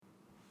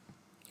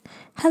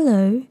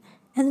Hello,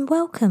 and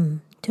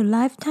welcome to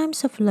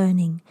Lifetimes of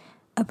Learning,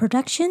 a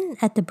production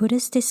at the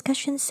Buddhist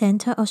Discussion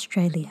Centre,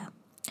 Australia.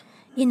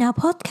 In our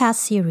podcast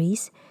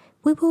series,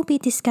 we will be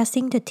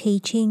discussing the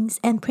teachings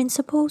and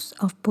principles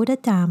of Buddha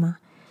Dharma,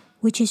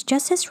 which is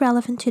just as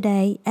relevant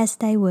today as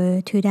they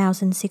were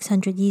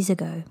 2,600 years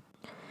ago.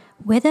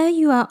 Whether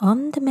you are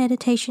on the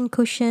meditation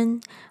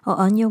cushion or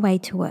on your way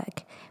to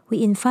work,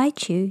 we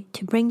invite you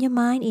to bring your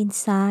mind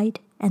inside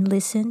and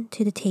listen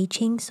to the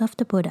teachings of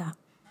the Buddha.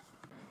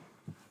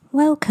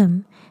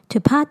 Welcome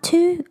to part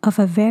 2 of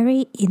a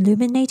very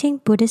illuminating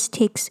Buddhist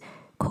text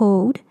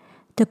called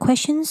The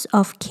Questions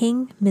of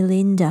King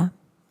Milinda.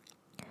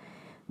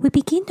 We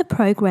begin the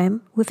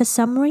program with a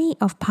summary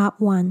of part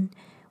 1,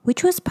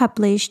 which was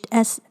published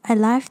as a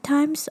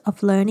Lifetimes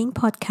of Learning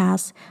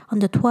podcast on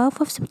the 12th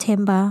of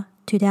September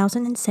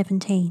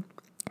 2017.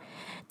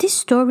 This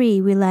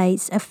story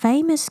relates a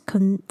famous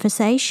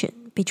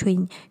conversation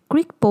between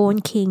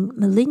Greek-born King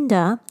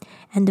Milinda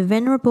and the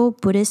venerable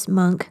Buddhist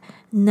monk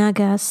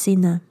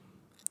Nagasena.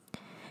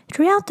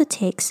 Throughout the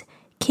text,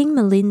 King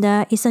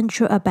Milinda is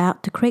unsure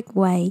about the correct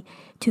way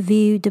to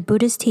view the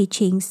Buddhist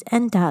teachings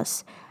and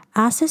thus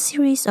asks a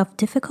series of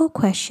difficult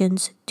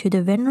questions to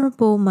the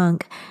venerable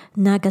monk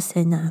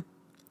Nagasena.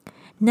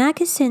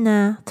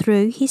 Nagasena,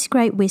 through his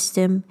great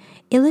wisdom,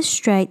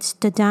 illustrates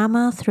the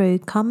Dharma through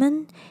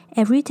common,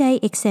 everyday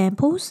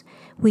examples,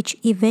 which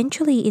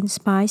eventually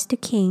inspires the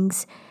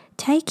kings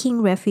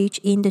taking refuge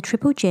in the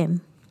Triple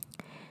Gem,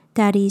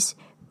 that is,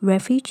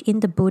 refuge in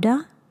the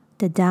Buddha,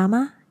 the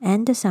Dharma,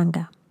 and the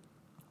Sangha.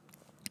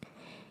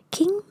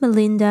 King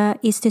Milinda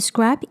is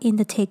described in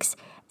the text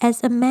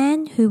as a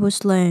man who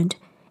was learned,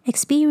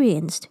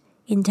 experienced,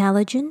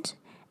 intelligent,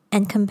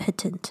 and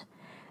competent,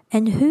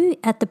 and who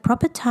at the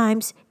proper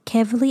times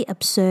carefully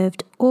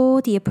observed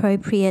all the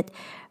appropriate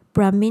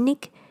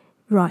Brahminic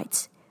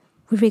rites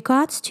with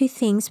regards to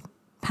things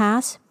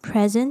past,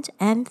 present,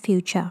 and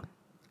future.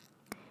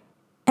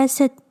 As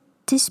a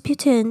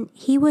disputant,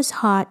 he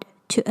was hard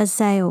to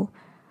assail,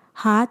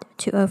 hard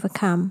to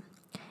overcome,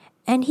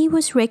 and he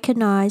was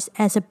recognized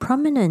as a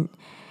prominent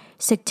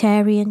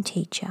sectarian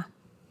teacher.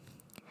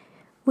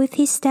 With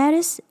his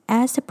status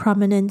as a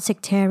prominent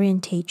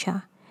sectarian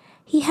teacher,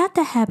 he had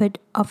the habit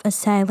of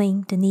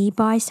assailing the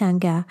nearby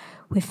Sangha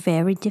with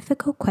very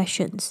difficult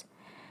questions,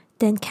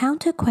 then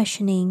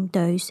counter-questioning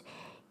those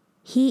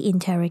he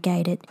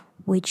interrogated,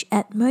 which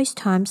at most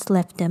times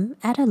left them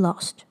at a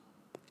loss.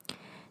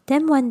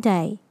 Then one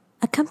day,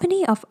 a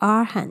company of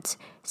arhants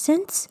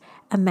sends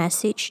a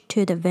message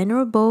to the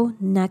venerable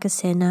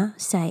Nagasena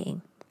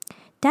saying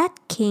that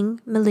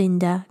King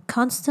Milinda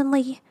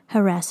constantly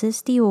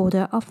harasses the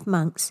order of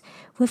monks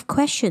with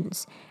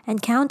questions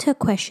and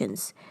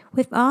counter-questions,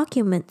 with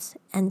arguments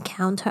and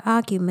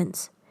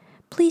counter-arguments.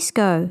 Please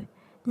go,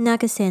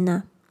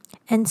 Nagasena,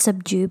 and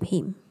subdue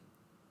him.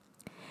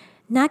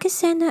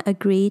 Nagasena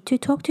agreed to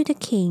talk to the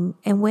king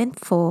and went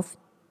forth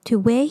to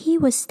where he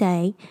was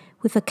staying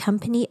with a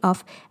company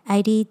of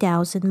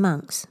 80,000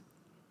 monks.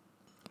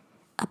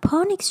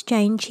 Upon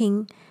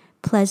exchanging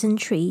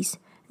pleasantries,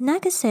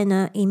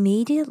 Nagasena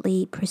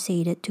immediately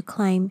proceeded to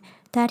claim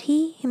that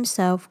he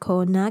himself,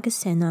 called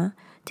Nagasena,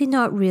 did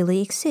not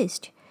really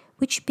exist,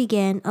 which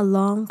began a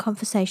long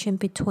conversation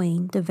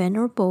between the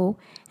venerable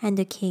and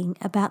the king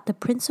about the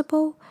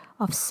principle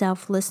of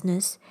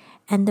selflessness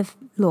and the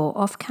law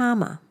of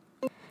karma.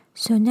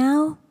 So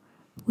now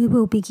we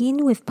will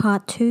begin with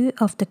part 2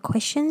 of the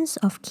questions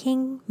of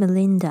King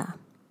Milinda.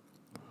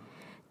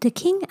 The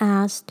king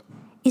asked,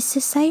 "Is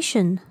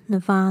cessation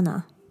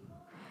nirvana?"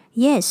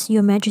 "Yes,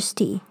 your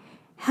majesty."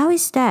 "How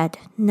is that,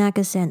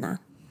 Nagasena?"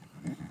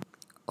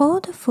 "All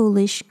the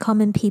foolish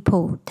common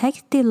people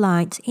take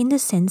delight in the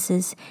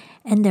senses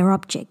and their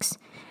objects,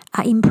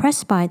 are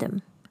impressed by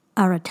them,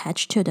 are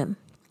attached to them.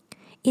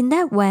 In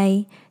that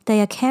way, they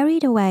are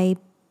carried away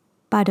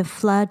by the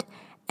flood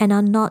and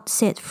are not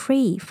set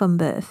free from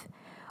birth,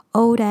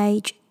 old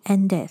age,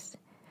 and death,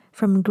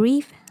 from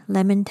grief,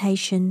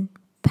 lamentation,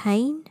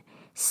 pain,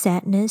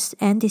 sadness,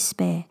 and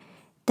despair.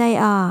 They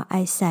are,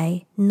 I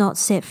say, not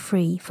set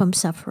free from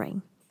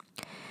suffering.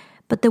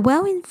 But the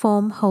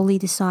well-informed holy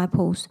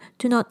disciples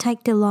do not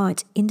take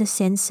delight in the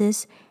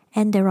senses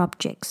and their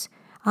objects,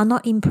 are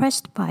not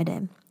impressed by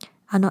them,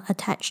 are not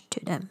attached to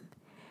them,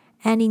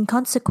 and in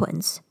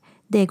consequence,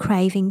 their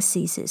craving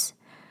ceases.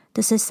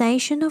 The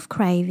cessation of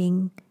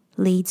craving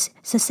leads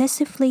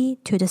successively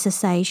to the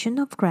cessation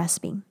of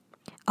grasping,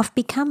 of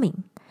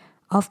becoming,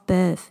 of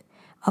birth,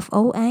 of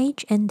old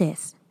age and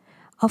death,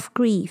 of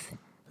grief,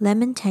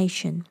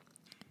 lamentation,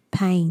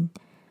 pain,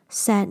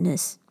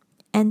 sadness,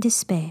 and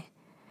despair.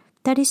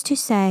 That is to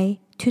say,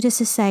 to the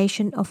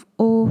cessation of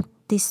all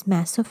this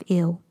mass of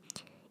ill.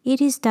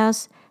 It is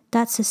thus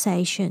that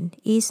cessation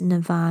is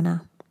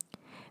nirvana."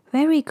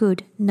 "Very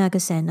good,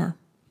 Nagasena."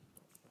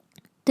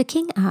 The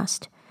king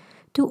asked,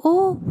 "Do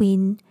all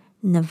win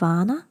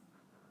nirvana?"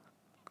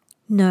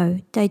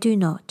 "No, they do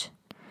not.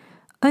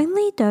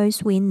 Only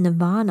those win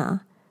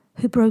nirvana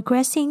who,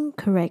 progressing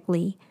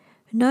correctly,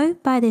 know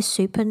by their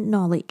super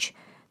knowledge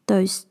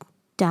those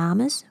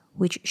dharmas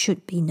which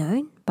should be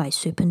known by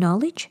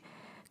superknowledge,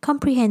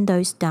 comprehend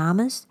those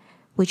dharmas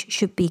which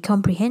should be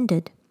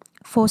comprehended,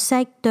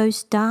 forsake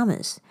those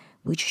dharmas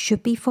which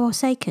should be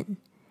forsaken,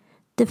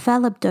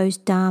 develop those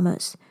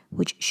dharmas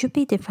which should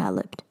be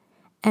developed,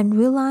 and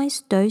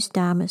realize those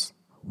dharmas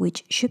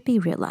which should be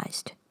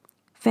realized.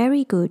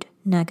 Very good,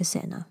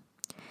 Nagasena.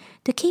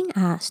 The king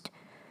asked,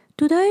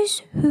 do those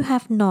who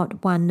have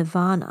not won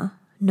nirvana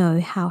know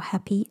how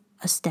happy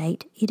a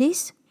state it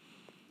is?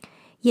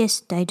 Yes,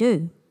 they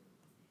do.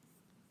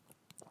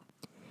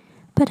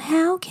 But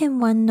how can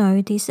one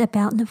know this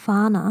about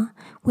nirvana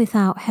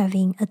without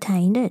having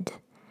attained it?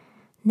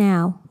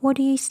 Now, what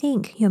do you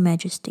think, Your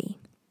Majesty?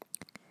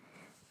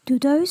 Do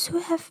those who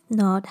have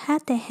not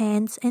had their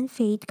hands and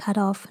feet cut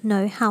off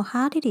know how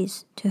hard it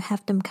is to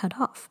have them cut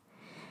off?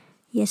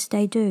 Yes,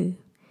 they do.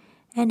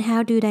 And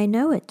how do they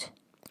know it?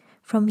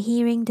 From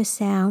hearing the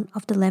sound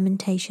of the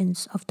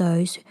lamentations of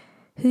those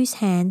whose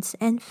hands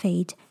and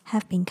feet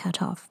have been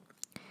cut off.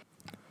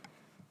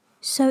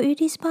 So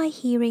it is by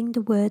hearing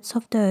the words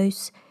of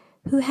those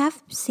who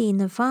have seen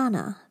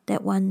nirvana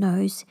that one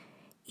knows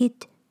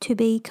it to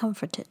be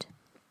comforted.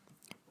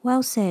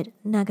 Well said,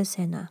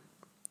 Nagasena.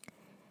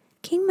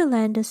 King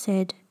Milinda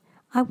said,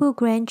 I will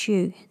grant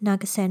you,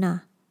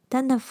 Nagasena,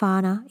 that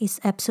nirvana is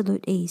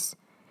absolute ease,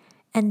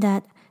 and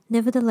that,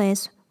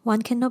 nevertheless,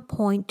 one cannot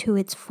point to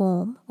its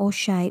form or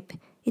shape,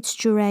 its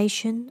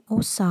duration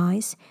or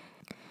size,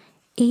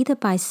 either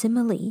by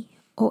simile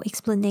or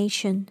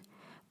explanation,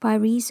 by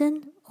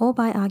reason or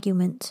by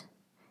argument.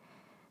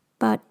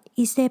 But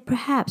is there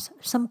perhaps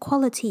some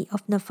quality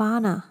of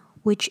nirvana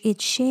which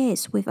it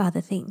shares with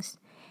other things,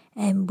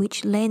 and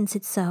which lends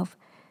itself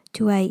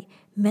to a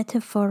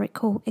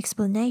metaphorical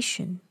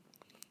explanation?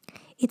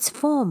 Its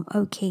form,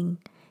 O king,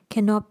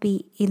 cannot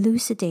be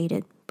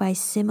elucidated by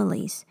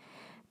similes,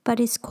 but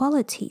its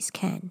qualities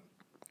can.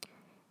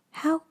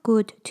 How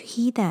good to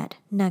hear that,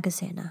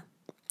 Nagasena.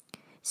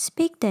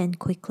 Speak then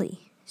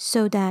quickly,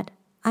 so that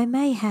I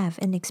may have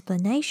an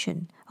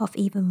explanation of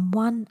even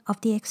one of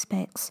the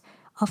aspects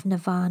of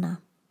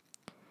nirvana.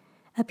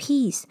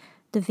 Appease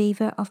the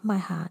fever of my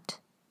heart.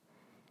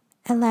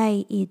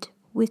 Allay it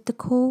with the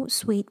cool,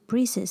 sweet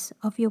breezes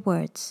of your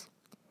words.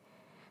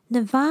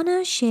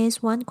 Nirvana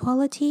shares one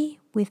quality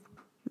with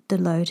the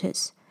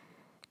lotus,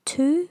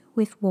 2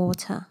 with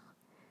water,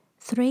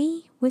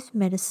 3 with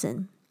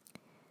medicine,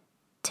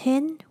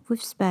 10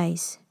 with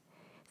space,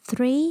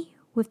 3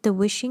 with the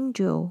wishing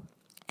jewel,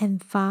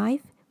 and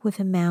 5 with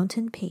a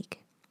mountain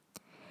peak.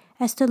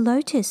 As the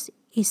lotus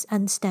is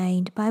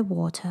unstained by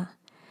water,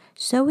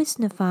 so is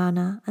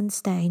nirvana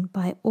unstained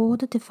by all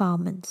the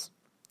defilements.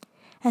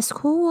 As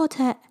cool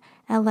water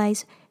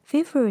allays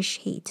feverish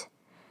heat,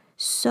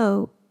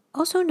 so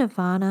also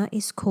nirvana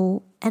is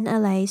cool and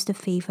allays the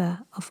fever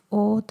of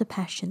all the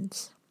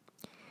passions.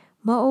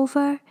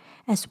 Moreover,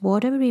 as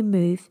water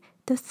removes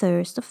the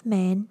thirst of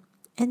men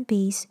and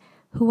beasts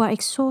who are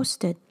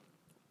exhausted,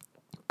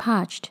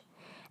 parched,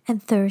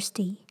 and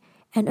thirsty,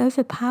 and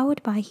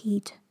overpowered by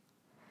heat,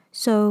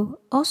 so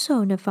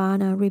also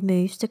nirvana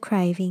removes the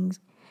craving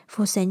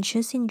for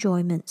sensuous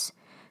enjoyments,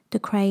 the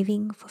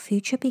craving for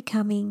future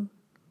becoming,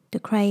 the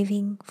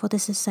craving for the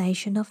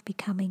cessation of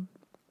becoming.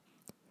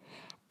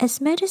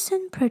 As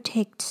medicine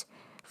protects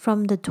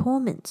from the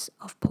torments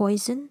of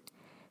poison,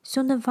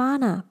 so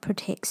nirvana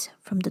protects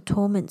from the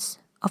torments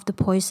of the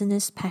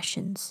poisonous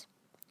passions.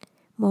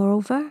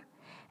 Moreover,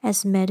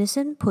 as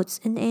medicine puts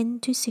an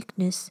end to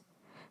sickness,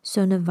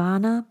 so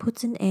nirvana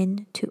puts an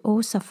end to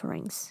all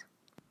sufferings.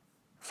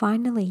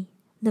 Finally,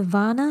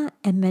 nirvana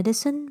and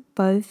medicine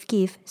both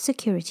give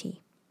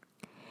security.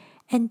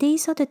 And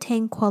these are the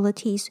 10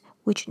 qualities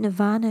which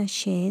nirvana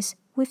shares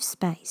with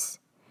space.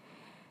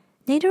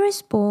 Neither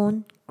is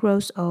born,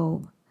 grows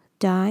old,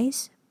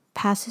 dies,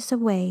 passes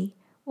away,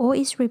 or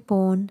is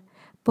reborn.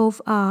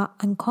 Both are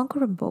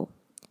unconquerable,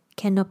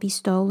 cannot be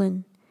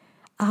stolen,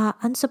 are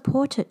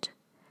unsupported,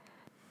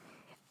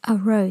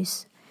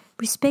 arose,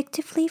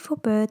 respectively for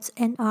birds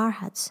and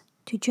arhats,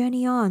 to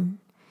journey on,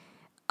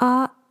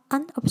 are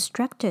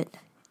unobstructed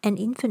and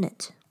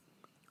infinite.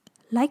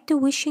 Like the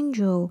wishing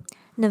jewel,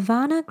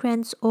 nirvana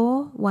grants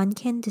all one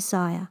can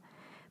desire,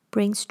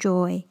 brings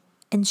joy,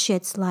 and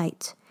sheds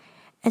light.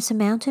 As a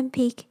mountain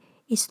peak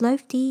is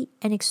lofty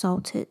and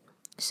exalted,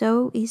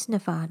 so is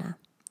nirvana.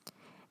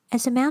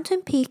 As a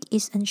mountain peak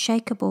is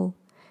unshakable,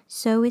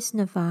 so is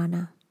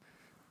nirvana.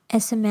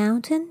 As a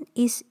mountain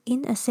is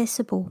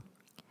inaccessible,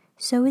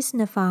 so is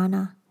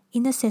nirvana,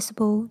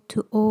 inaccessible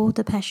to all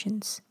the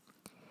passions.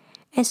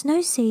 As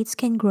no seeds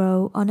can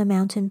grow on a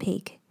mountain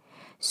peak,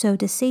 so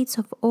the seeds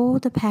of all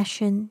the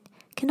passion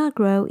cannot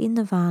grow in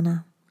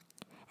nirvana.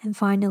 And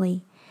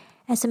finally,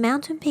 as a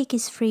mountain peak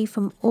is free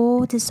from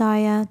all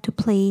desire to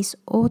please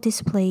or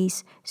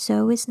displease,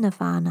 so is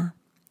nirvana.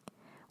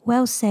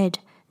 Well said,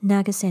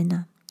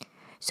 Nagasena.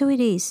 So it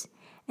is,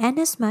 and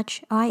as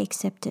much I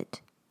accept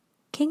it.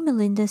 King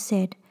Milinda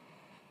said,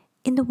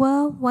 in the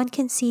world one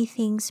can see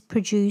things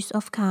produced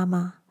of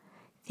karma,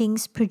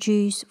 things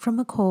produced from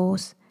a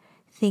cause,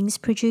 things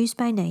produced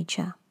by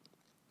nature.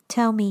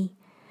 Tell me,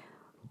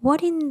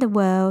 What in the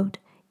world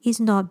is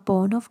not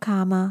born of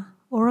karma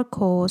or a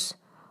cause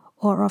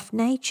or of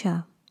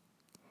nature?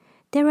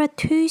 There are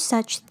two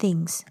such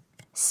things,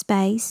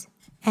 space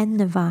and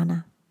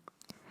nirvana.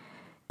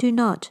 Do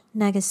not,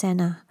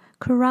 Nagasena,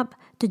 corrupt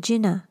the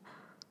Jina,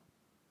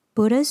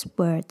 Buddha's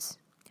words.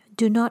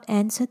 Do not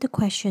answer the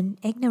question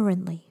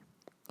ignorantly.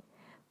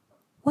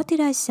 What did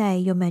I say,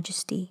 Your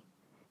Majesty,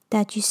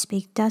 that you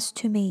speak thus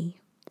to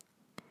me?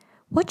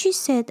 What you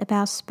said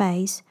about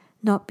space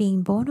not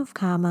being born of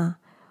karma,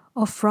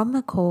 or from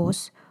a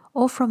cause,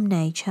 or from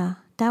nature,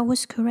 that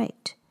was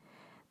correct.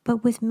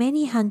 But with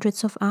many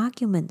hundreds of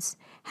arguments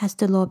has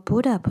the Lord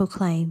Buddha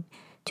proclaimed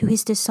to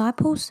his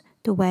disciples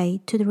the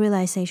way to the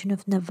realization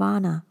of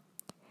nirvana.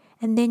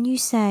 And then you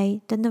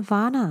say that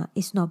nirvana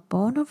is not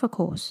born of a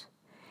cause.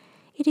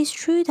 It is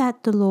true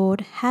that the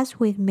Lord has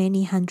with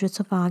many hundreds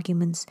of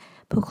arguments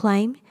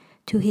proclaimed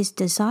to his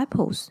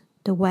disciples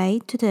the way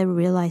to the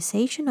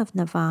realization of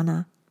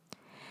nirvana.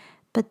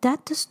 But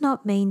that does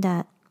not mean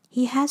that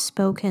he has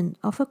spoken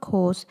of a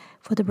cause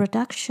for the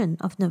production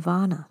of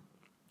nirvana.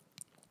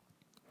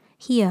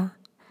 Here,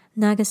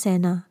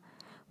 Nagasena,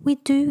 we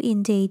do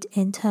indeed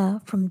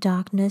enter from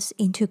darkness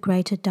into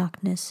greater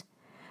darkness,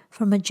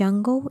 from a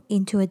jungle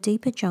into a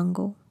deeper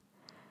jungle,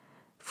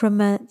 from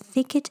a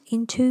thicket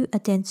into a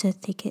denser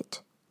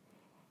thicket.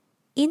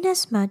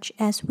 Inasmuch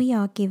as we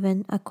are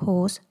given a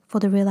cause for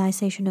the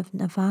realization of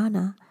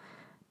nirvana,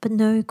 but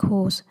no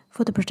cause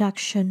for the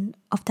production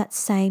of that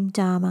same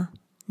Dharma,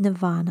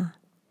 nirvana.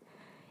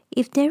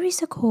 If there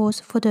is a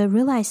cause for the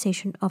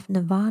realization of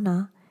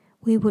nirvana,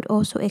 we would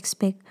also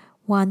expect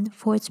one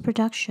for its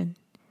production.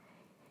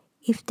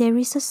 If there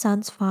is a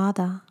son's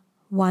father,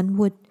 one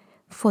would,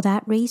 for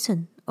that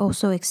reason,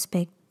 also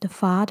expect the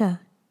father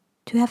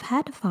to have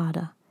had a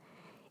father.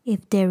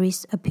 If there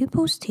is a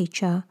pupil's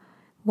teacher,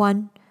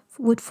 one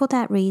would for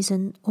that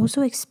reason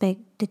also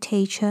expect the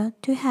teacher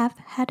to have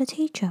had a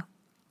teacher.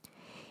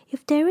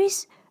 If there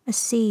is a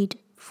seed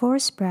for a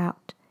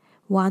sprout,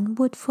 one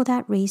would for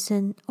that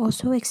reason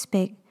also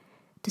expect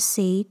the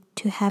seed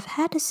to have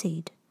had a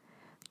seed.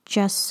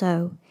 Just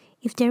so,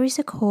 if there is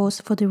a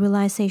cause for the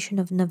realization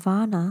of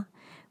nirvana,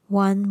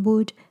 one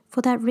would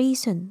for that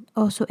reason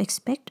also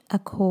expect a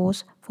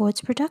cause for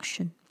its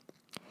production.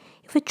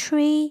 If a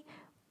tree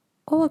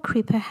or a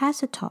creeper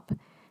has a top,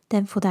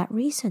 then for that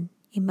reason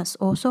it must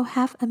also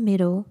have a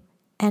middle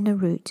and a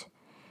root.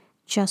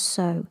 Just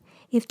so,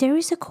 if there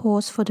is a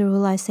cause for the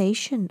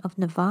realization of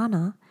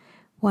nirvana,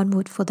 one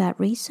would for that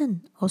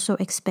reason also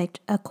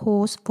expect a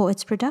cause for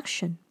its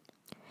production.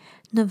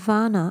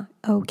 Nirvana,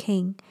 O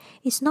King,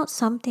 is not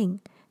something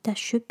that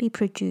should be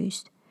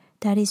produced.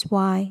 That is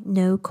why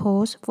no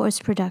cause for its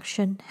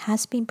production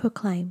has been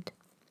proclaimed.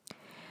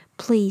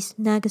 Please,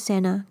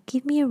 Nagasena,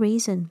 give me a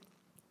reason.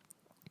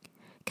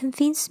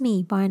 Convince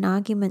me by an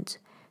argument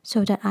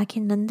so that I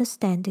can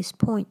understand this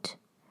point.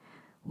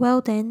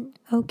 Well then,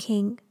 O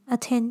King,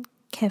 attend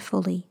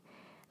carefully.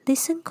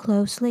 Listen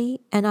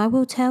closely, and I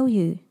will tell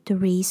you the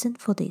reason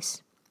for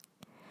this.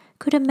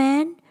 Could a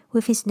man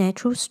with his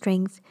natural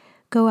strength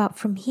go up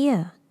from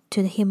here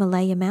to the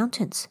Himalaya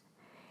mountains?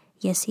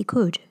 Yes, he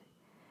could.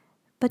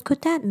 But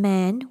could that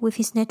man with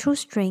his natural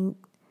strength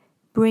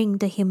bring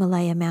the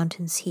Himalaya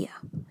mountains here?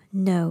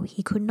 No,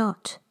 he could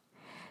not.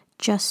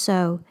 Just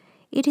so,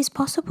 it is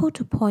possible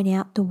to point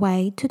out the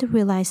way to the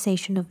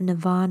realization of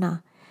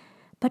nirvana,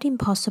 but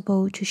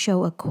impossible to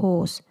show a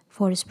cause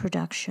for its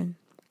production.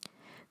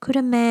 Could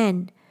a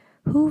man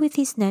who with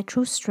his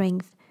natural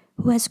strength,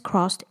 who has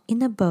crossed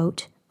in a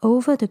boat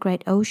over the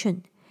great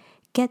ocean,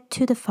 get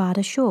to the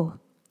farther shore?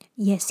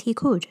 Yes, he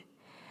could.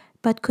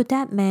 But could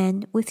that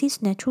man with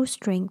his natural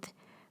strength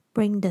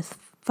bring the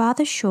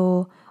farther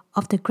shore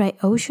of the great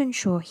ocean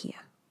shore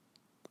here?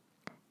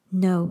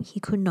 No,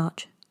 he could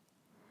not.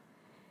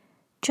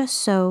 Just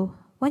so,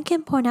 one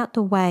can point out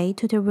the way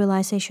to the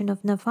realization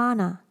of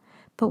nirvana,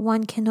 but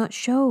one cannot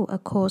show a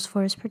cause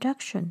for its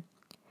production.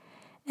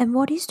 And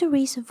what is the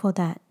reason for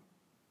that?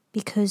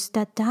 Because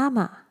that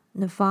Dharma,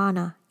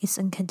 nirvana, is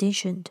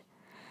unconditioned.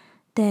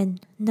 Then,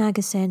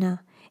 Nagasena,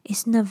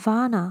 is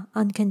nirvana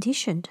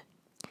unconditioned?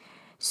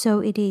 So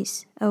it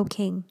is, O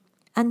King.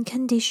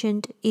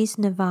 Unconditioned is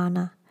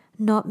nirvana,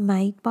 not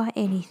made by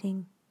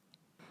anything.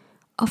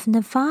 Of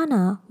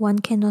nirvana, one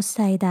cannot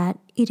say that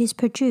it is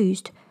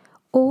produced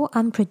or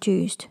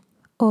unproduced,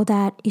 or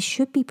that it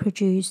should be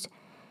produced,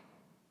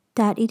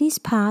 that it is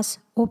past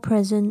or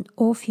present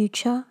or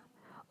future,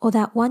 or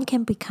that one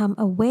can become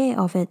aware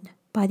of it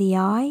by the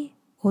eye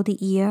or the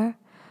ear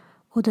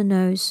or the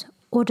nose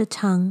or the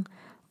tongue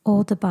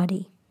or the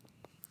body.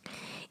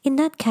 In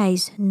that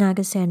case,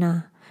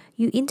 Nagasena,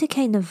 you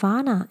indicate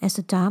nirvana as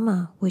a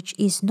dharma which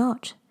is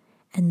not,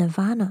 and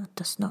nirvana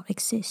does not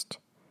exist.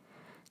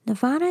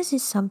 Nirvana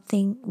is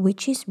something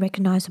which is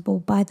recognizable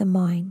by the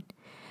mind.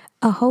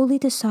 A holy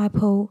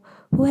disciple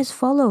who has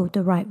followed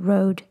the right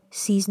road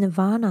sees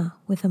nirvana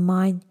with a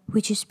mind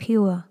which is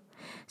pure,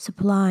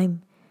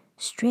 sublime,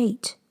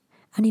 straight,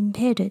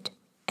 unimpeded,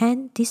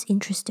 and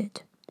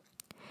disinterested.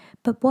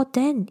 But what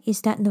then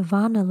is that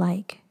nirvana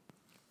like?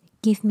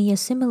 Give me a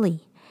simile,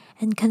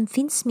 and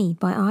convince me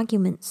by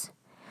arguments.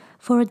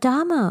 For a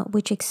Dharma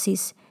which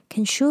exists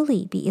can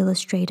surely be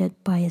illustrated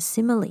by a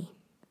simile.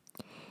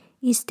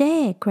 Is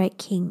there, great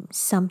king,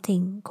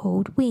 something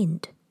called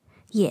wind?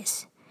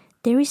 Yes,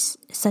 there is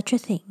such a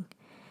thing.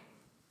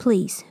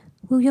 Please,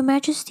 will your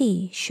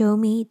majesty show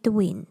me the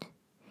wind,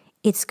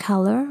 its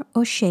color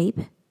or shape,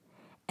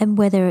 and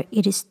whether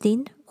it is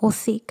thin or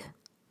thick,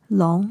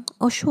 long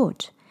or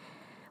short?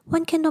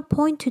 One cannot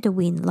point to the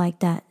wind like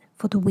that,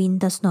 for the wind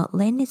does not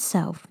lend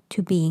itself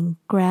to being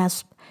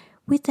grasped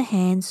with the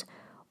hands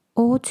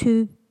or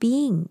to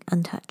being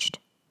untouched.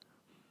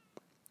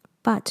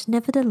 But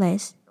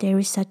nevertheless, there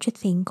is such a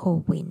thing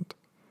called wind.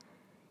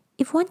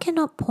 If one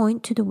cannot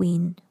point to the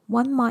wind,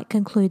 one might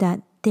conclude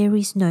that there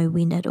is no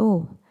wind at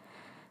all.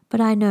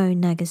 But I know,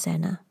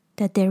 Nagasena,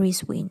 that there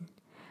is wind.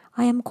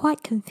 I am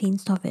quite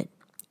convinced of it,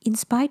 in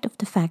spite of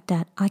the fact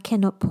that I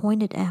cannot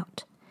point it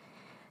out.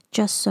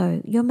 Just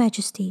so, Your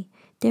Majesty,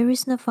 there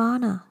is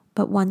nirvana,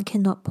 but one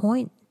cannot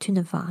point to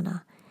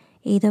nirvana,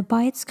 either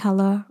by its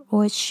color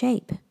or its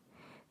shape.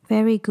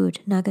 Very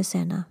good,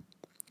 Nagasena.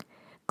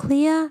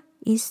 Clear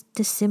is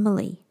the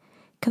simile.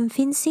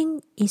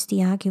 Convincing is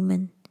the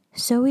argument.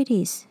 So it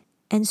is,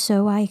 and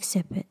so I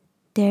accept it.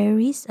 There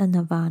is a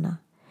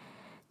nirvana.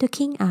 The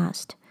king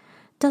asked,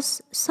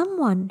 does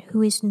someone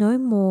who is no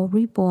more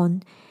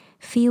reborn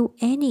feel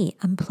any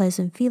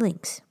unpleasant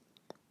feelings?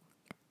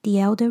 The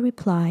elder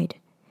replied,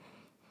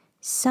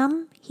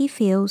 some he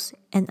feels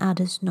and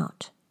others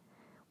not.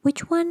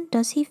 Which one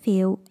does he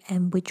feel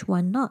and which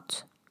one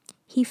not?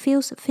 He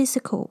feels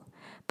physical,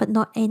 but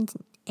not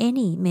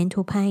any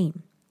mental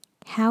pain.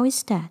 How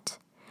is that?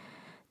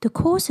 The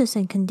causes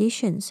and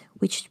conditions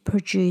which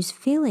produce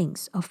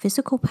feelings of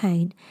physical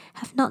pain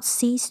have not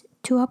ceased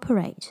to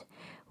operate,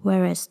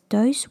 whereas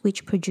those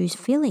which produce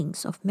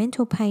feelings of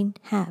mental pain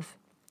have.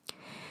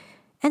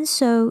 And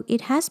so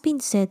it has been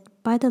said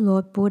by the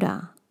Lord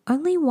Buddha,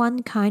 only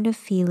one kind of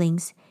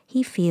feelings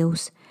he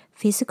feels,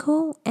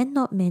 physical and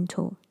not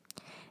mental.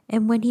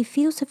 And when he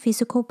feels a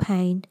physical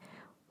pain,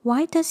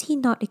 why does he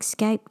not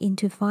escape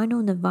into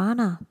final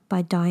nirvana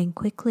by dying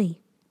quickly?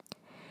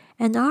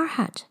 An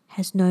arhat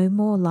has no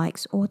more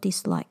likes or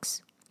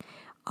dislikes.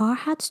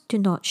 Arhats do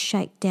not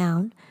shake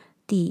down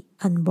the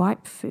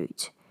unripe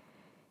fruit.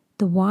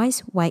 The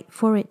wise wait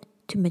for it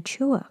to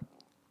mature.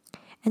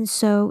 And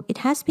so it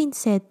has been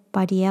said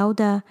by the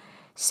elder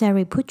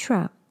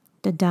Sariputra,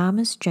 the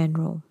Dharma's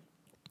general.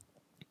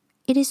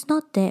 It is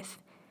not death,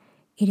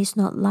 it is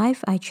not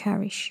life I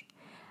cherish.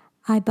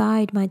 I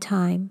bide my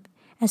time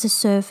as a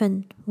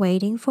servant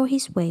waiting for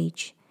his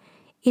wage.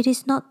 It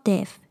is not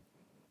death,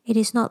 it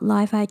is not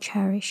life I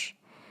cherish.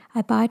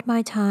 I bide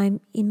my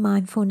time in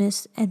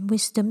mindfulness and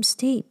wisdom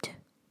steeped.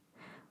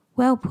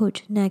 Well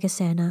put,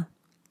 Nagasena.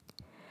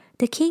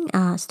 The king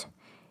asked,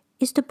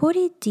 is the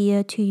body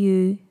dear to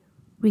you,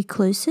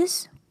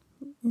 recluses?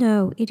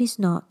 No, it is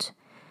not.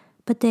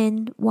 But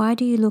then why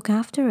do you look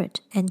after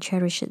it and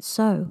cherish it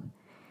so?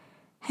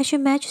 Has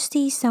your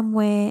majesty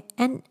somewhere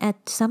and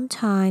at some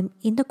time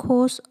in the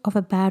course of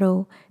a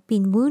battle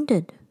been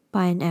wounded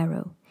by an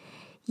arrow?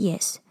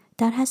 Yes,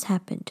 that has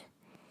happened.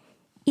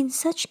 In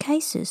such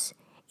cases,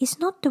 is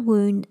not the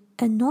wound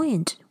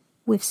anointed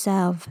with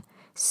salve,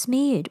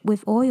 smeared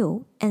with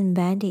oil, and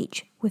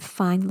bandaged with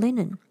fine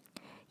linen?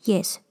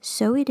 Yes,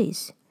 so it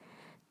is.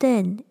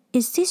 Then,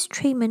 is this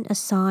treatment a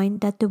sign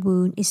that the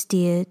wound is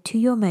dear to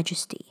your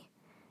majesty?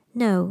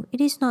 No,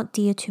 it is not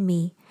dear to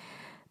me,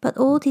 but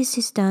all this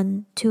is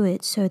done to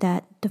it so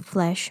that the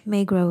flesh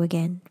may grow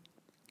again.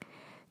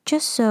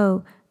 Just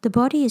so, the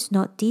body is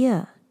not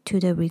dear to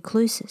the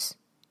recluses.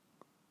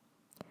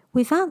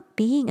 Without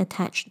being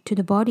attached to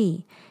the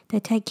body, they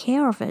take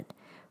care of it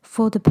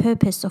for the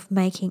purpose of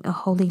making a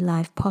holy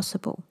life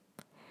possible.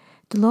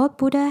 The Lord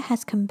Buddha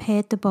has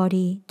compared the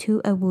body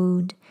to a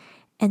wound,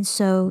 and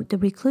so the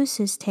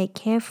recluses take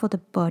care for the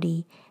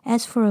body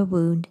as for a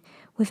wound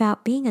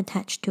without being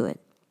attached to it.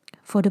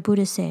 For the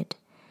Buddha said,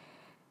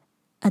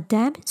 a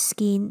damp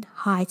skin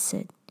hides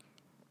it,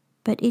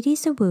 but it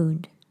is a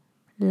wound,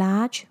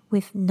 large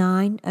with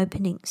 9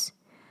 openings.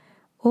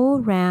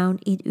 All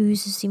round it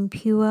oozes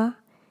impure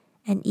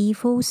and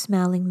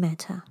evil-smelling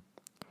matter.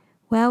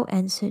 Well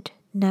answered,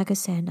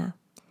 Nagasena.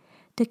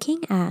 The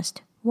king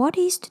asked, what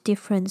is the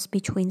difference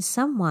between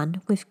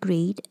someone with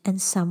greed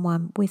and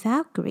someone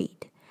without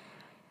greed?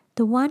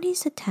 The one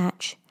is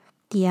attached,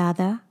 the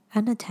other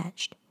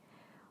unattached.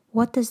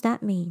 What does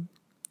that mean?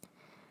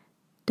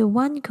 The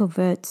one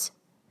covets,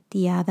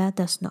 the other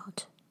does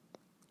not.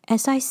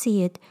 As I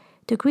see it,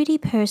 the greedy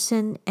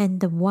person and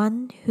the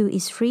one who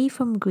is free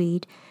from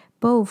greed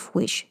both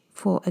wish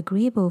for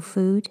agreeable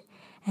food,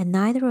 and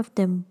neither of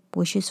them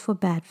wishes for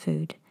bad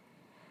food.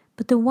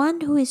 But the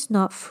one who is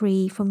not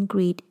free from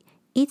greed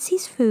eats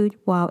his food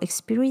while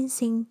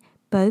experiencing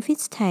both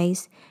its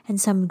taste and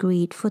some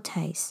greed for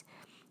taste.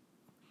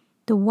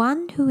 The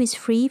one who is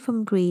free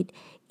from greed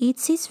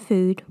eats his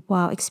food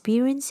while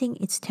experiencing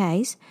its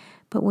taste,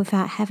 but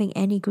without having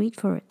any greed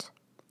for it.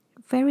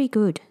 Very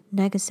good,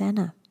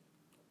 Nagasena.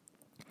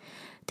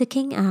 The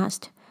king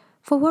asked,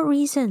 for what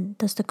reason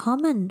does the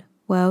common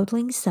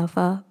worldlings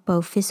suffer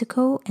both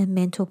physical and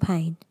mental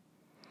pain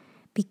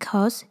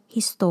because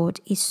his thought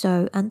is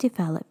so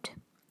undeveloped.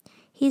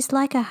 He is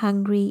like a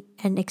hungry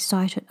and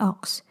excited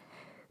ox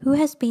who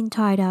has been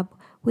tied up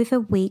with a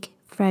weak,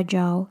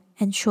 fragile,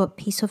 and short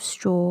piece of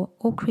straw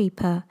or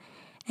creeper,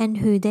 and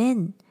who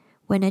then,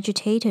 when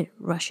agitated,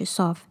 rushes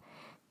off,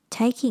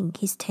 taking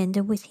his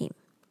tender with him.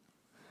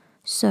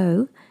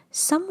 So,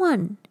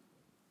 someone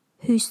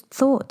whose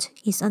thought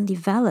is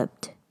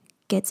undeveloped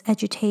gets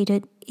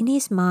agitated in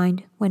his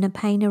mind when a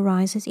pain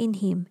arises in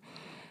him,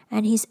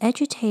 and his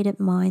agitated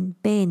mind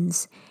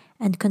bends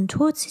and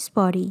contorts his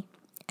body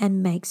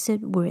and makes it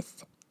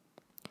writhe.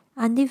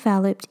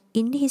 Undeveloped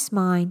in his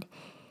mind,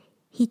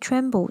 he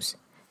trembles,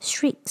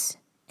 shrieks,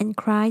 and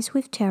cries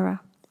with terror.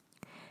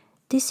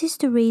 This is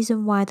the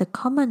reason why the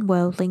common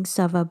worldlings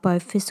suffer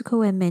both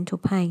physical and mental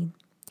pain.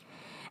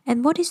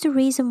 And what is the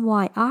reason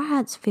why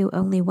arhats feel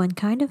only one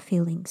kind of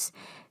feelings,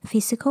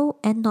 physical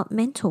and not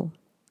mental?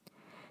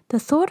 The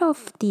thought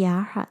of the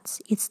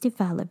arhats is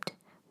developed,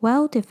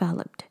 well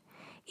developed.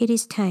 It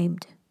is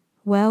tamed,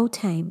 well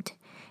tamed.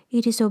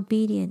 It is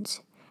obedient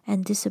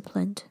and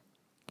disciplined.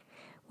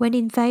 When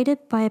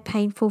invaded by a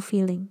painful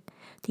feeling,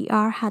 the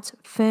arhat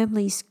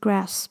firmly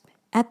grasps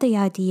at the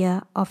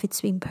idea of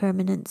its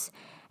impermanence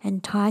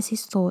and ties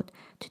his thought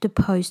to the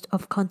post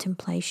of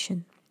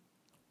contemplation.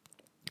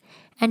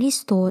 And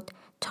his thought,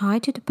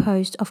 tied to the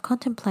post of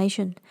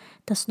contemplation,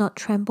 does not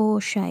tremble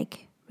or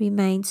shake,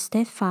 remains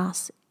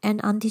steadfast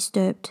and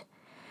undisturbed.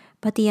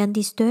 But the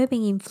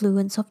undisturbing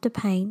influence of the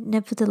pain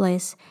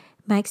nevertheless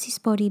makes his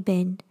body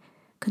bend,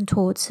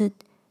 contorts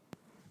it,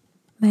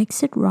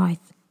 makes it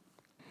writhe.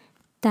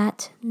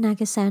 That,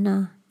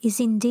 Nagasena, is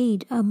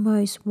indeed a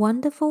most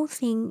wonderful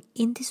thing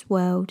in this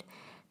world,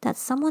 that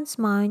someone's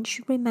mind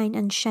should remain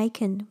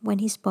unshaken when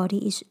his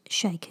body is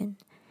shaken.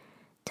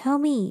 Tell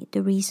me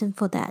the reason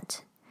for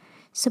that.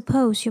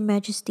 Suppose, Your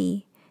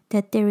Majesty,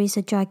 that there is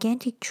a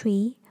gigantic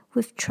tree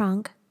with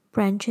trunk,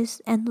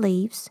 branches, and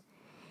leaves.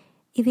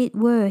 If it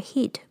were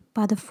hit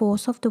by the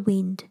force of the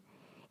wind,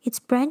 its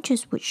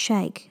branches would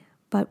shake,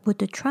 but would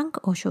the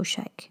trunk also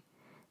shake?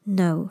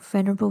 No,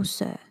 venerable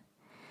sir.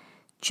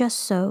 Just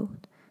so,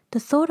 the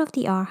thought of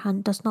the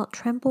arhat does not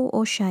tremble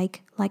or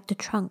shake like the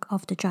trunk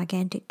of the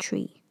gigantic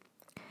tree.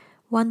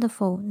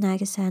 Wonderful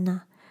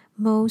Nagasena,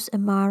 most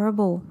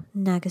admirable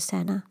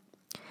Nagasena.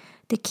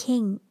 The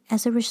king,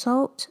 as a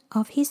result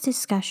of his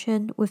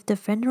discussion with the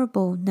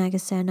venerable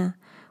Nagasena,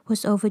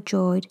 was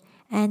overjoyed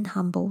and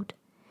humbled.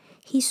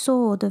 He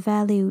saw the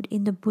value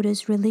in the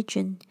Buddhist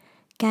religion,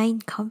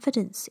 gained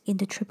confidence in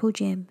the Triple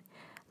Gem,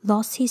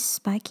 lost his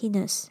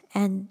spikiness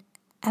and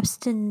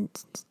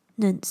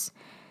abstinence,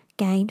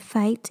 gained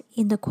faith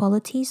in the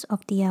qualities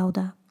of the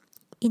elder.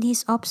 In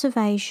his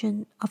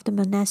observation of the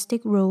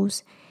monastic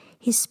rules,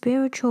 his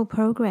spiritual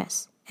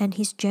progress and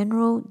his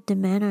general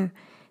demeanor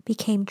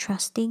became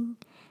trusting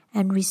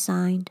and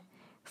resigned,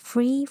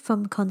 free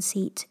from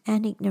conceit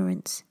and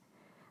ignorance.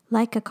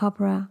 Like a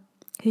cobra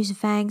whose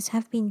fangs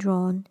have been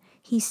drawn,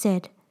 he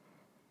said,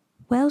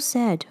 well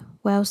said,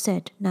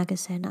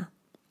 Nagasena.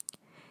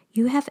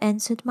 You have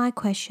answered my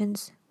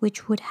questions,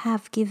 which would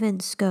have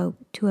given scope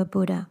to a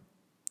Buddha.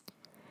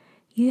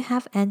 You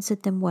have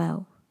answered them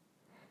well.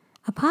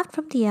 Apart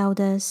from the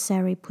elder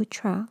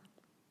Sariputra,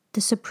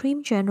 the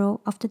supreme general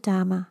of the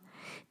Dharma,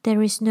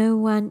 there is no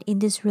one in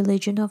this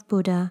religion of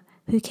Buddha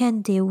who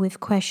can deal with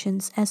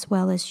questions as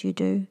well as you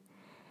do.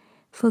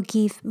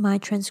 Forgive my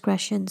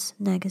transgressions,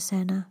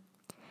 Nagasena.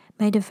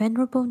 May the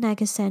Venerable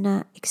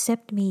Nagasena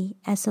accept me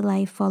as a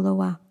lay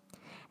follower,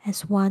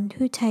 as one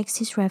who takes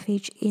his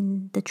refuge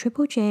in the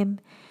Triple Gem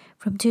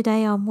from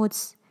today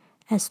onwards,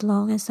 as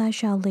long as I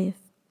shall live.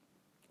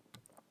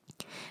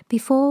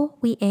 Before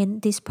we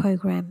end this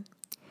program,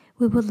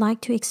 we would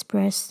like to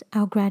express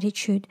our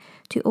gratitude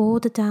to all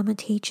the Dharma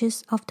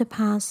teachers of the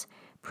past,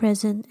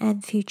 present,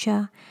 and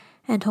future,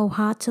 and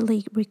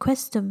wholeheartedly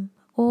request them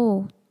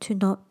all to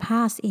not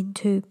pass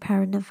into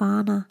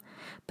parinirvana,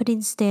 but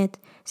instead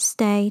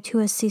stay to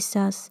assist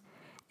us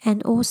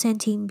and all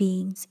sentient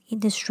beings in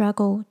the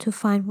struggle to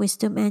find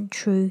wisdom and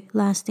true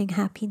lasting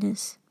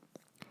happiness.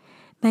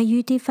 May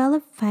you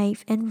develop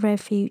faith and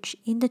refuge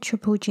in the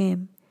Triple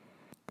Gem.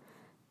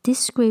 This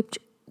script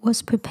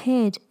was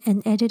prepared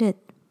and edited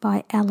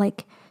by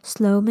Alec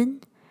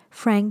Sloman,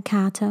 Frank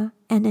Carter,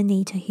 and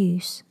Anita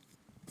Hughes.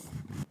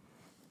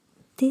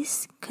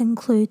 This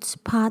concludes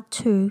Part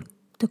 2,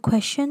 The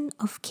Question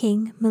of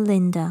King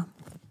Milinda.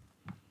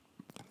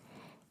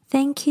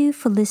 Thank you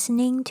for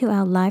listening to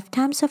our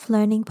Lifetimes of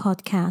Learning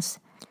podcast.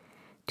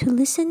 To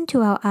listen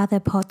to our other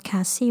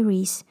podcast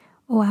series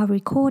or our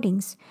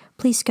recordings,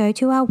 please go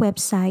to our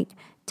website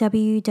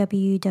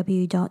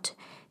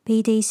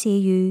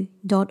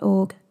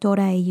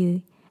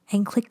www.bdcu.org.au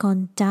and click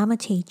on Dharma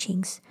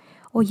Teachings,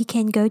 or you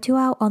can go to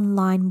our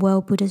online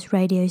World Buddhist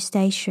Radio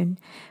station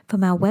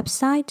from our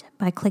website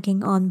by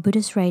clicking on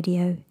Buddhist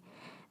Radio.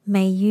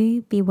 May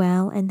you be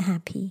well and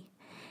happy.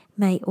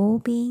 May all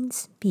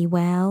beings be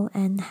well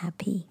and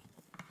happy.